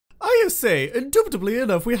just say, indubitably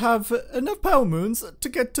enough, we have enough power moons to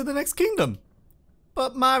get to the next kingdom.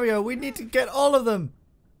 But Mario, we need to get all of them.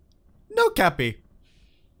 No, Cappy.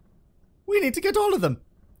 We need to get all of them.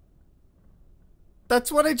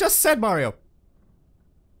 That's what I just said, Mario.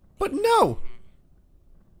 But no.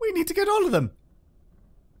 We need to get all of them.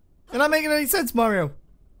 You're not making any sense, Mario.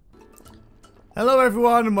 Hello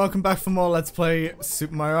everyone and welcome back for more Let's Play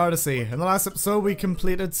Super Mario Odyssey. In the last episode we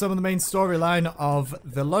completed some of the main storyline of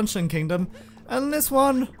the Luncheon Kingdom, and in this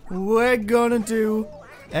one we're gonna do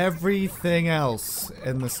everything else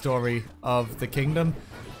in the story of the kingdom.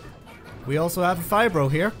 We also have a Fibro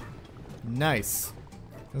here. Nice.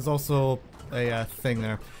 There's also a thing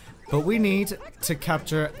there. But we need to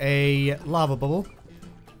capture a lava bubble.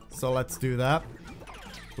 So let's do that.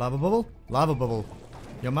 Lava bubble? Lava bubble.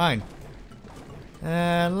 You're mine.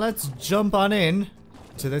 And let's jump on in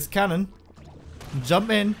to this cannon.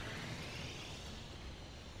 Jump in.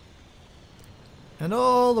 And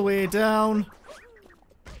all the way down.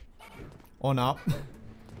 Or not.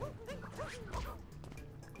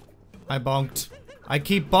 I bonked. I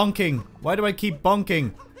keep bonking. Why do I keep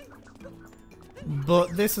bonking?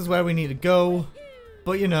 But this is where we need to go.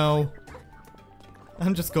 But you know,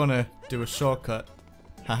 I'm just gonna do a shortcut.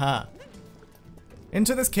 Haha.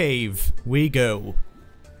 Into this cave we go.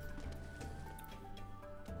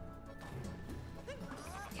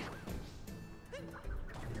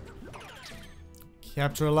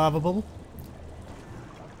 Capture a lava bubble.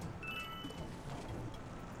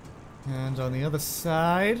 And on the other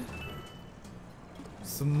side,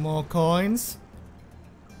 some more coins.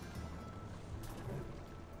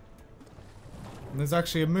 And there's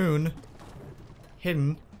actually a moon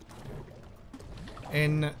hidden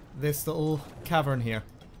in this little cavern here.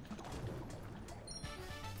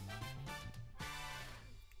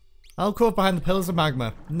 Alcove behind the pillars of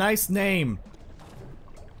magma. Nice name.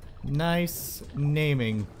 Nice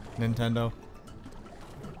naming, Nintendo.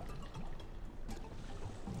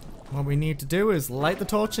 What we need to do is light the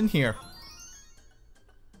torch in here.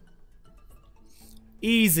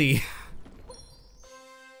 Easy.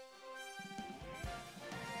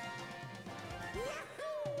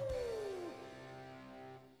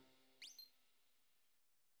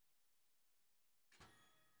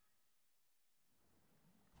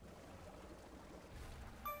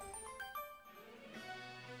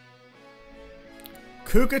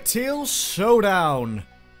 Cookatiel Showdown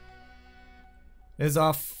is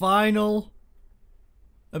our final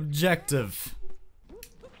objective.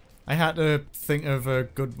 I had to think of a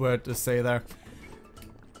good word to say there.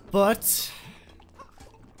 But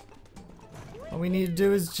what we need to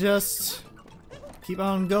do is just keep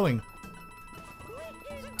on going.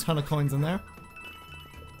 There's a ton of coins in there.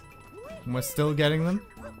 And we're still getting them.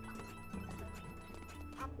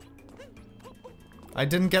 I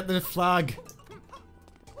didn't get the flag.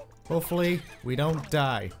 Hopefully, we don't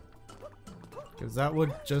die. Because that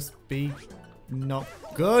would just be not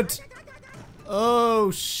good. Oh,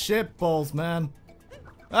 shit balls, man.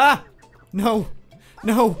 Ah! No!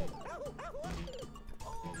 No!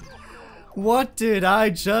 What did I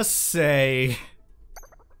just say?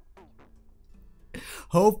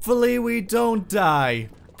 Hopefully we don't die.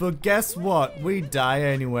 But guess what? We die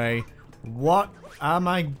anyway. What am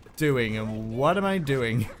I doing? And what am I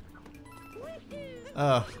doing?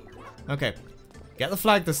 Ugh. Okay, get the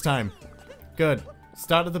flag this time. Good.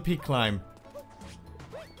 Start of the peak climb.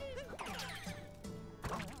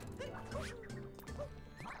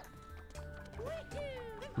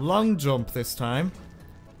 Long jump this time.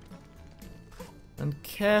 And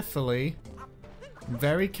carefully,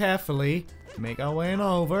 very carefully, make our way on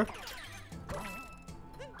over.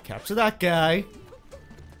 Capture that guy.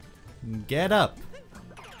 Get up.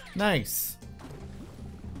 Nice.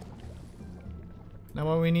 Now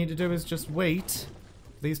what we need to do is just wait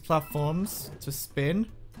for these platforms to spin.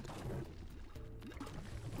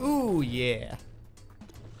 Ooh, yeah.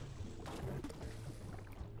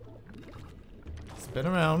 Spin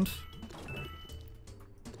around.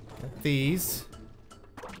 Get these.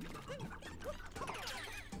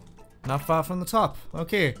 Not far from the top.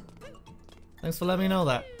 Okay. Thanks for letting me know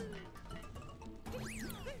that.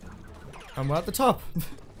 And we're at the top.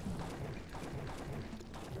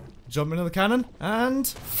 Jump into the cannon and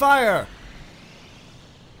fire!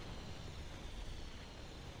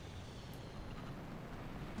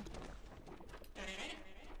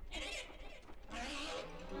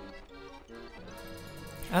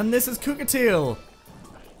 And this is Cookatiel.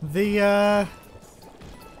 The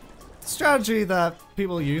strategy that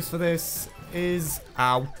people use for this is,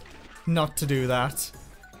 ow, not to do that.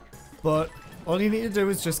 But all you need to do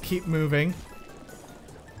is just keep moving.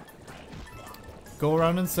 go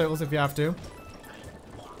around in circles if you have to.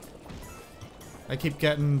 I keep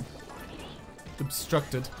getting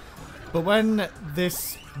obstructed. But when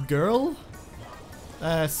this girl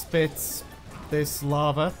spits this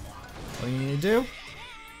lava, all you need to do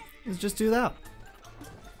is just do that.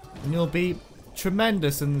 And you'll be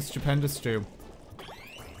tremendous in the stupendous stew.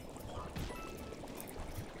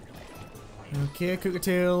 Okay,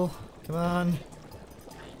 Cockatiel. Come on.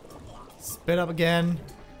 Spit up again.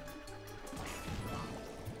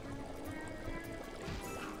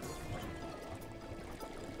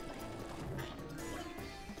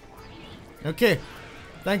 Okay.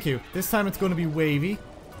 Thank you. This time it's going to be wavy.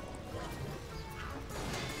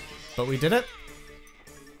 But we did it.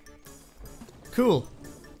 Cool.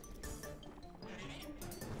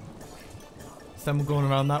 This time we're going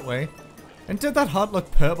around that way. And did that heart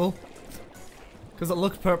look purple? Because it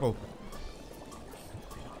looked purple.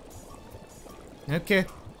 Okay.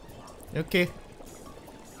 Okay.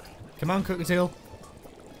 Come on, Cockatiel.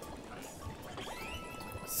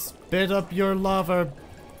 Spit up your lava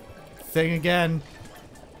thing again.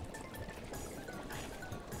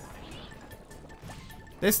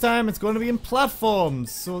 This time it's going to be in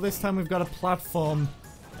platforms. So this time we've got a platform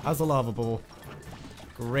as a lava bubble.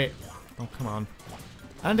 Great. Oh, come on.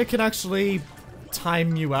 And it can actually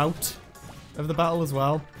time you out of the battle as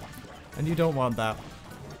well. And you don't want that.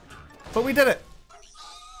 But we did it!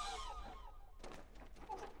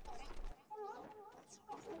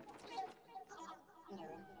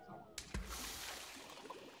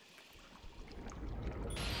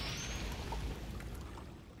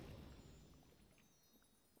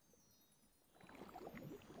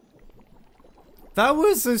 That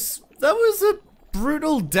was a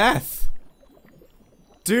brutal death.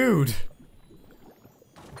 Dude.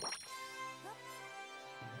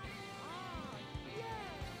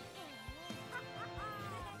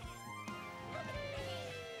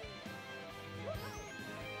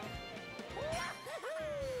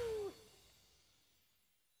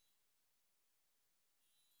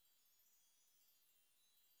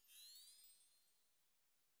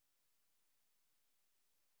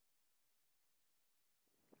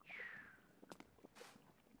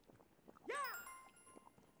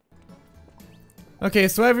 Okay,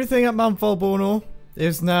 so everything at Mount Volbono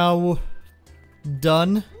is now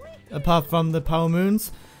done, apart from the power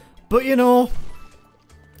moons. But you know,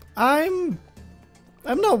 I'm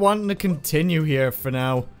not wanting to continue here for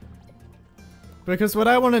now. Because what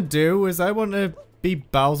I want to do is I want to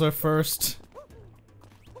beat Bowser first.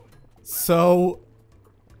 So,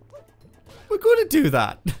 we're going to do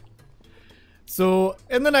that. So,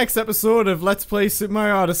 in the next episode of Let's Play Super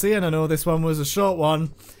Mario Odyssey, and I know this one was a short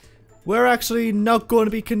one, we're actually not going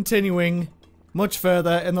to be continuing much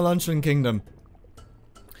further in the Luncheon Kingdom.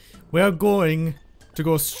 We are going to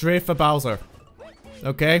go straight for Bowser.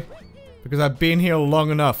 Okay? Because I've been here long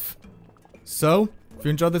enough. So, if you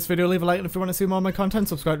enjoyed this video, leave a like, and if you want to see more of my content,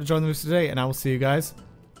 subscribe to join the news today, and I will see you guys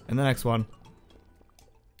in the next one.